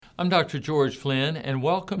I'm Dr. George Flinn, and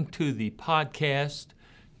welcome to the podcast,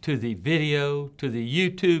 to the video, to the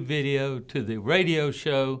YouTube video, to the radio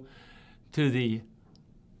show, to the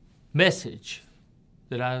message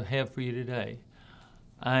that I have for you today.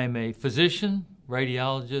 I'm a physician,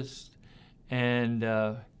 radiologist, and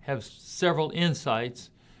have several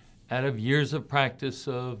insights out of years of practice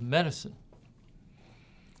of medicine.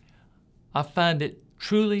 I find it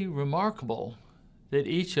truly remarkable that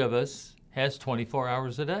each of us has 24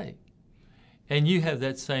 hours a day. And you have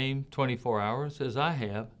that same 24 hours as I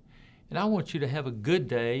have. And I want you to have a good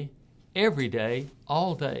day, every day,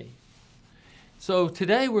 all day. So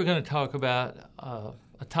today we're going to talk about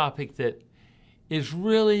a topic that is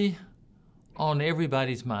really on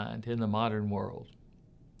everybody's mind in the modern world.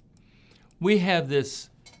 We have this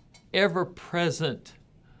ever-present,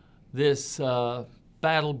 this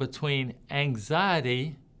battle between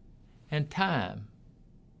anxiety and time.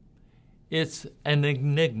 It's an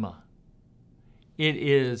enigma. It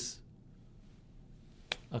is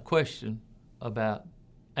a question about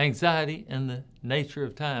anxiety and the nature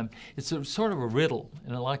of time. It's sort of a riddle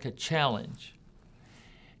and like a challenge.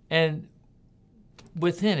 And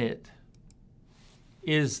within it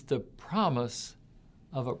is the promise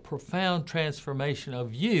of a profound transformation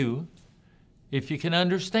of you if you can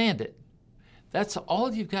understand it. That's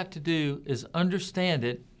all you've got to do is understand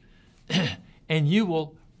it, and you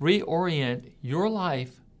will reorient your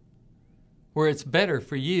life where it's better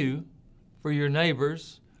for you, for your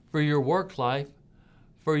neighbors, for your work life,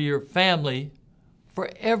 for your family, for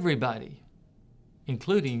everybody,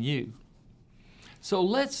 including you. So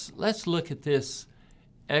let's look at this.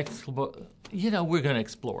 We're going to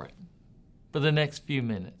explore it for the next few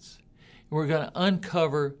minutes. We're going to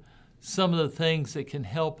uncover some of the things that can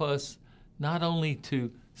help us not only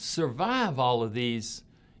to survive all of these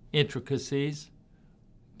intricacies,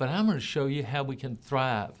 but I'm going to show you how we can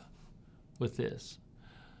thrive with this.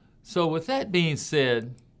 So with that being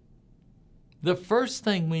said, the first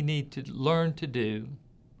thing we need to learn to do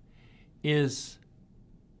is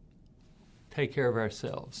take care of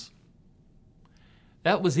ourselves.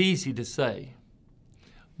 That was easy to say,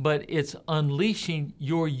 but it's unleashing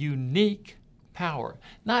your unique power,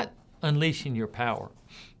 not unleashing your power.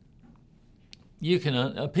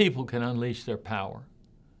 People can unleash their power,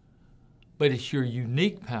 but it's your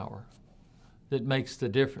unique power that makes the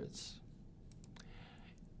difference.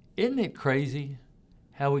 Isn't it crazy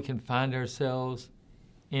how we can find ourselves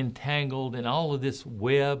entangled in all of this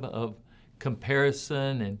web of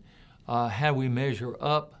comparison and how we measure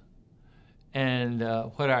up and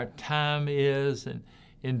what our time is and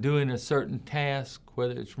in doing a certain task,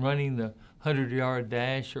 whether it's running the 100-yard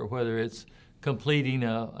dash or whether it's completing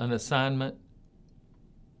an assignment.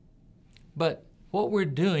 But what we're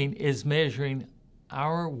doing is measuring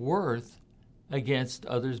our worth against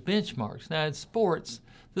others' benchmarks. Now in sports,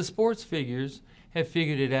 the sports figures have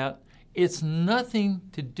figured it out. It's nothing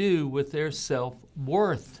to do with their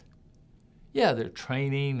self-worth. Yeah, their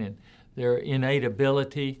training and their innate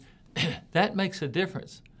ability, that makes a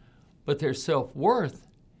difference. But their self-worth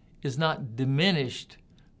is not diminished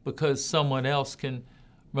because someone else can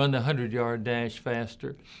run the 100-yard dash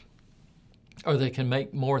faster, or they can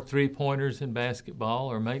make more three-pointers in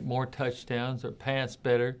basketball, or make more touchdowns, or pass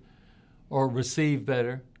better, or receive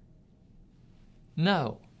better.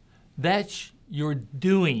 No, that's your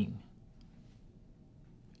doing.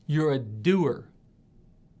 You're a doer,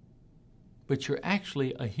 but you're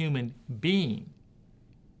actually a human being.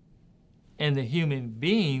 And the human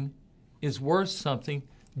being is worth something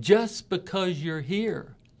just because you're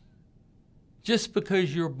here, just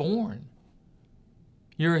because you're born.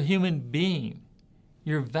 You're a human being.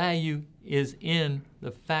 Your value is in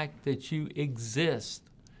the fact that you exist,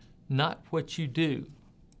 not what you do.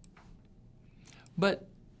 But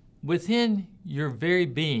within your very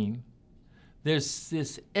being, there's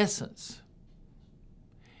this essence.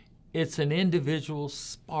 It's an individual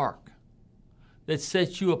spark that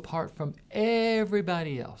sets you apart from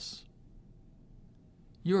everybody else.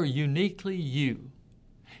 You're uniquely you.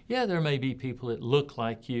 Yeah, there may be people that look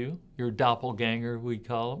like you, your doppelganger, we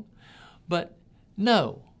call them, but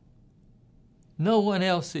no one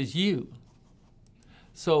else is you.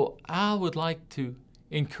 So I would like to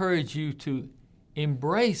encourage you to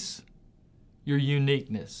embrace your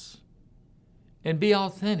uniqueness and be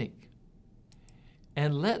authentic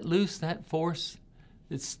and let loose that force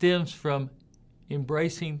that stems from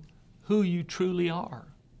embracing who you truly are.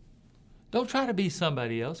 Don't try to be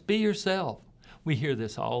somebody else. Be yourself. We hear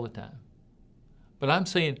this all the time. But I'm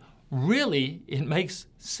saying, really, it makes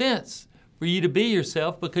sense for you to be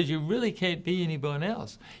yourself because you really can't be anyone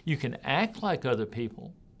else. You can act like other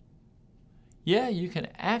people. Yeah, you can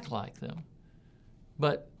act like them,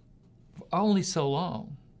 but only so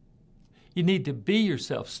long. You need to be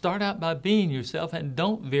yourself. Start out by being yourself and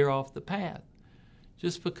don't veer off the path.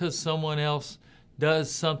 Just because someone else does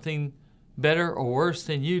something better or worse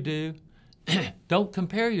than you do, don't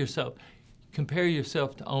compare yourself. Compare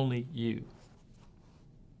yourself to only you.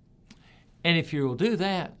 And if you will do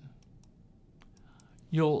that,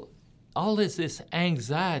 all this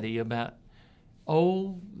anxiety about,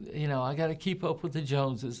 oh, I got to keep up with the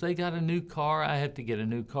Joneses. They got a new car. I have to get a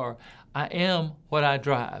new car. I am what I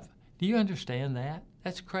drive. Do you understand that?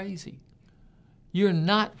 That's crazy. You're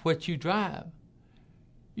not what you drive.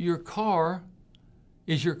 Your car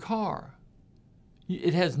is your car.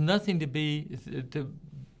 It has nothing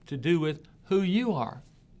to do with who you are.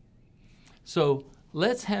 So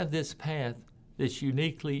let's have this path that's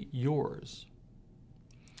uniquely yours.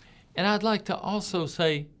 And I'd like to also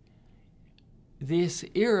say, this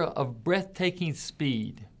era of breathtaking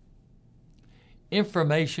speed,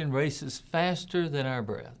 information races faster than our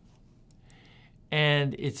breath.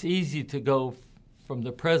 And it's easy to go from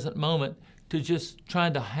the present moment to just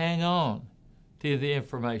trying to hang on to the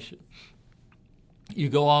information. You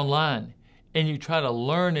go online and you try to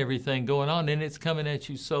learn everything going on, and it's coming at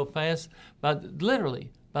you so fast. But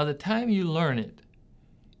literally, by the time you learn it,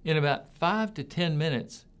 in about 5 to 10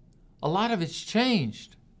 minutes, a lot of it's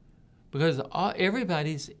changed because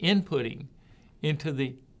everybody's inputting into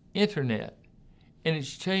the internet, and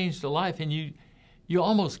it's changed a life, and you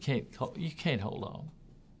almost can't hold on.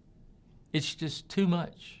 It's just too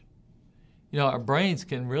much. Our brains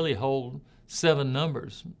can really hold 7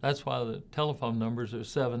 numbers. That's why the telephone numbers are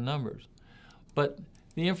 7 numbers. But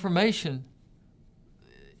the information,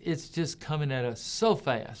 it's just coming at us so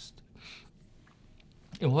fast.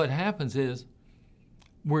 And what happens is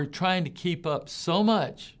we're trying to keep up so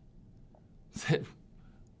much that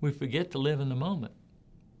we forget to live in the moment.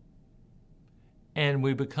 And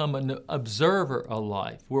we become an observer of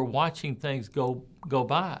life. We're watching things go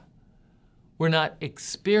by. We're not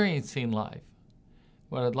experiencing life.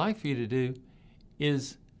 What I'd like for you to do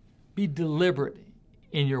is be deliberate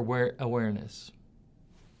in your awareness.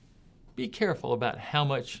 Be careful about how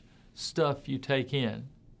much stuff you take in.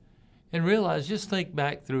 And realize, just think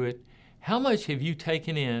back through it, how much have you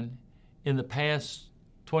taken in the past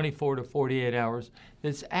 24 to 48 hours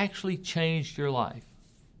that's actually changed your life?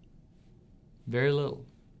 Very little.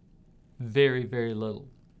 Very, very little.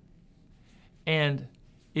 And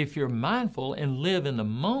if you're mindful and live in the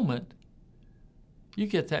moment, you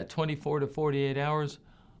get that 24 to 48 hours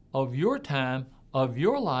of your time, of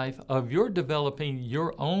your life, of your developing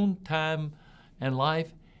your own time and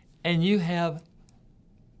life, and you have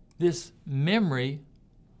this memory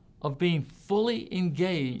of being fully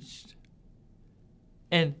engaged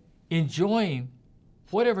and enjoying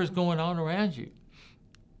whatever's going on around you,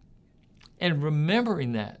 and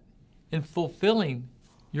remembering that and fulfilling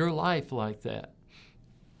your life like that.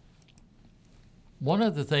 One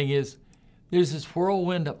other thing is, there's this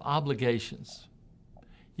whirlwind of obligations.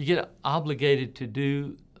 You get obligated to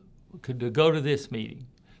go to this meeting,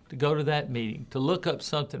 to go to that meeting, to look up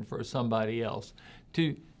something for somebody else,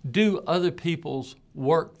 to do other people's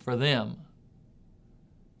work for them.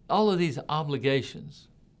 All of these obligations,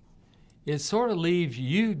 it sort of leaves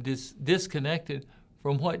you disconnected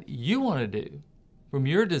from what you want to do, from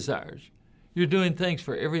your desires. You're doing things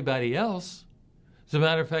for everybody else. As a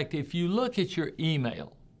matter of fact, if you look at your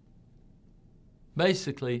email,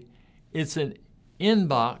 basically, it's an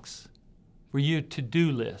inbox for your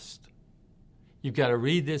to-do list. You've got to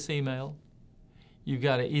read this email. You've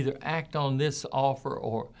got to either act on this offer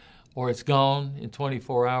or it's gone in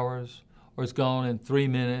 24 hours or it's gone in 3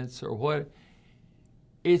 minutes or what.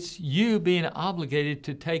 It's you being obligated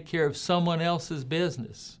to take care of someone else's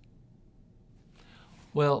business.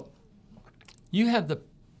 Well, you have the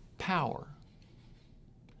power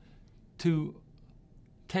to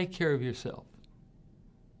take care of yourself.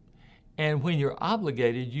 And when you're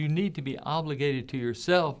obligated, you need to be obligated to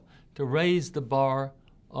yourself to raise the bar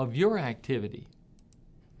of your activity.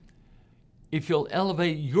 If you'll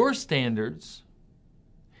elevate your standards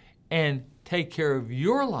and take care of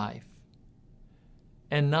your life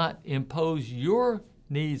and not impose your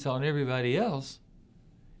needs on everybody else,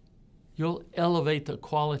 you'll elevate the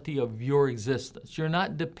quality of your existence. You're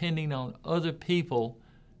not depending on other people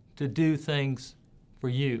to do things for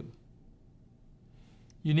you.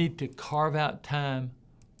 You need to carve out time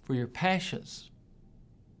for your passions,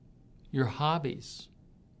 your hobbies,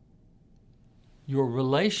 your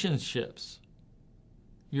relationships,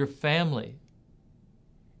 your family,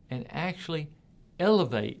 and actually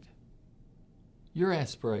elevate your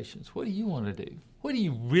aspirations. What do you want to do? What do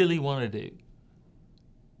you really want to do?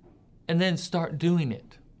 and then start doing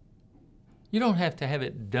it. You don't have to have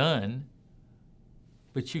it done,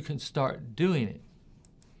 but you can start doing it.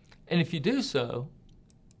 And if you do so,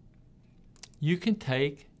 you can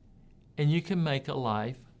take and you can make a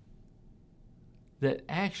life that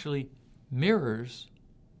actually mirrors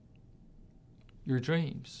your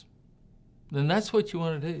dreams. And that's what you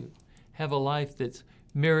want to do. Have a life that's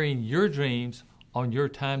mirroring your dreams on your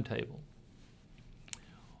timetable.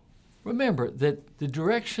 Remember that the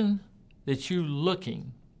direction that you're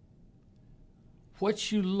looking,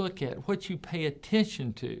 what you look at, what you pay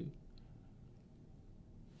attention to,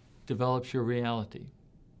 develops your reality.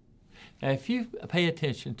 Now, if you pay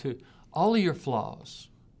attention to all of your flaws,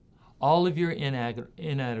 all of your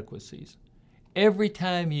inadequacies, every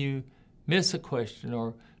time you miss a question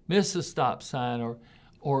or miss a stop sign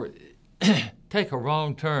or take a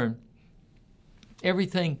wrong turn,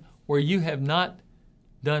 everything where you have not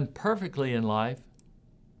done perfectly in life,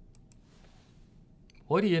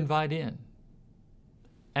 what do you invite in?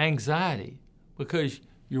 Anxiety, because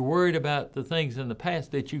you're worried about the things in the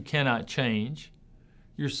past that you cannot change.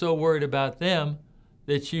 You're so worried about them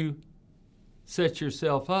that you set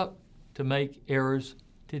yourself up to make errors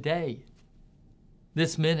today,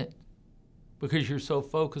 this minute, because you're so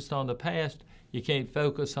focused on the past, you can't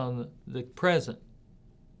focus on the present.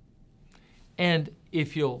 And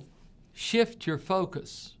if you'll shift your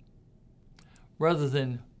focus, rather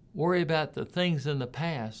than worry about the things in the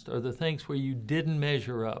past or the things where you didn't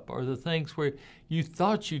measure up or the things where you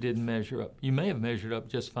thought you didn't measure up. You may have measured up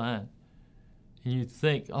just fine. And you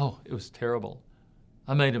think, oh, it was terrible.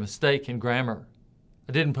 I made a mistake in grammar.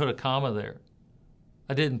 I didn't put a comma there.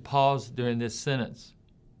 I didn't pause during this sentence.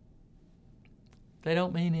 They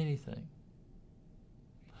don't mean anything.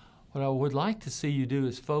 What I would like to see you do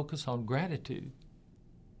is focus on gratitude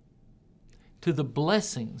to the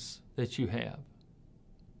blessings that you have.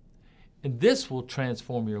 And this will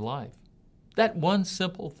transform your life. That one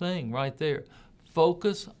simple thing right there.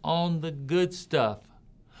 Focus on the good stuff.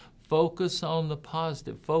 Focus on the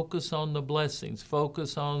positive. Focus on the blessings.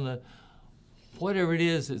 Focus on the whatever it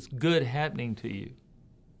is that's good happening to you.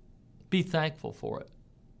 Be thankful for it.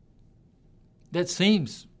 That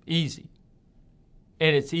seems easy.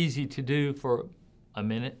 And it's easy to do for a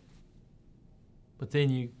minute. But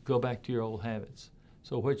then you go back to your old habits.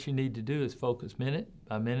 So what you need to do is focus minute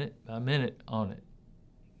by minute by minute on it.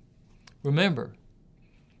 Remember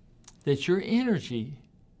that your energy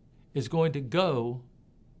is going to go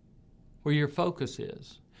where your focus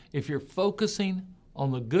is. If you're focusing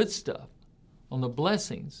on the good stuff, on the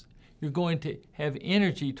blessings, you're going to have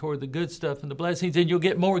energy toward the good stuff and the blessings, and you'll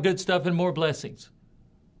get more good stuff and more blessings.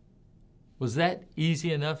 Was that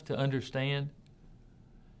easy enough to understand?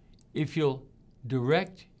 If you'll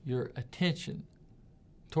direct your attention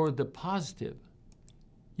toward the positive,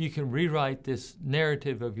 you can rewrite this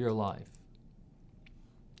narrative of your life.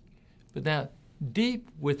 But now, deep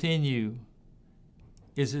within you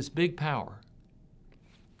is this big power.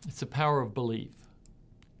 It's the power of belief.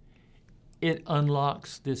 It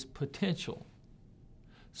unlocks this potential.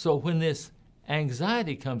 So when this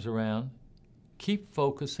anxiety comes around, keep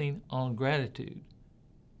focusing on gratitude.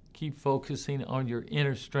 Keep focusing on your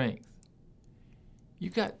inner strength.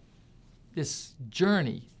 You've got this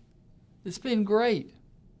journey that's been great.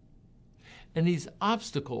 And these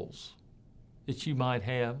obstacles that you might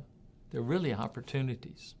have, they're really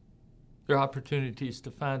opportunities. They're opportunities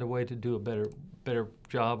to find a way to do a better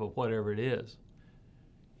job of whatever it is.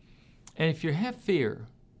 And if you have fear,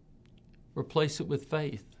 replace it with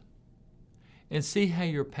faith and see how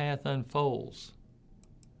your path unfolds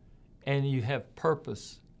and you have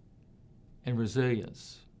purpose and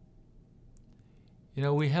resilience. You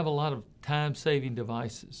know, we have a lot of time-saving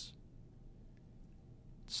devices.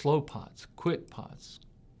 Slow pots, quick pots,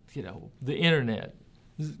 you know, the internet,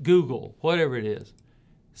 Google, whatever it is,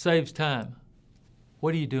 saves time.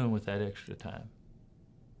 What are you doing with that extra time?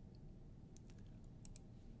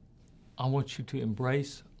 I want you to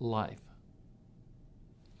embrace life,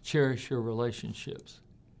 cherish your relationships,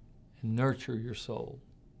 and nurture your soul.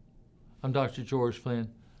 I'm Dr. George Flinn.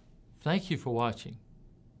 Thank you for watching,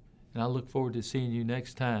 and I look forward to seeing you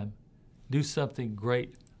next time. Do something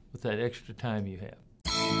great with that extra time you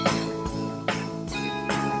have.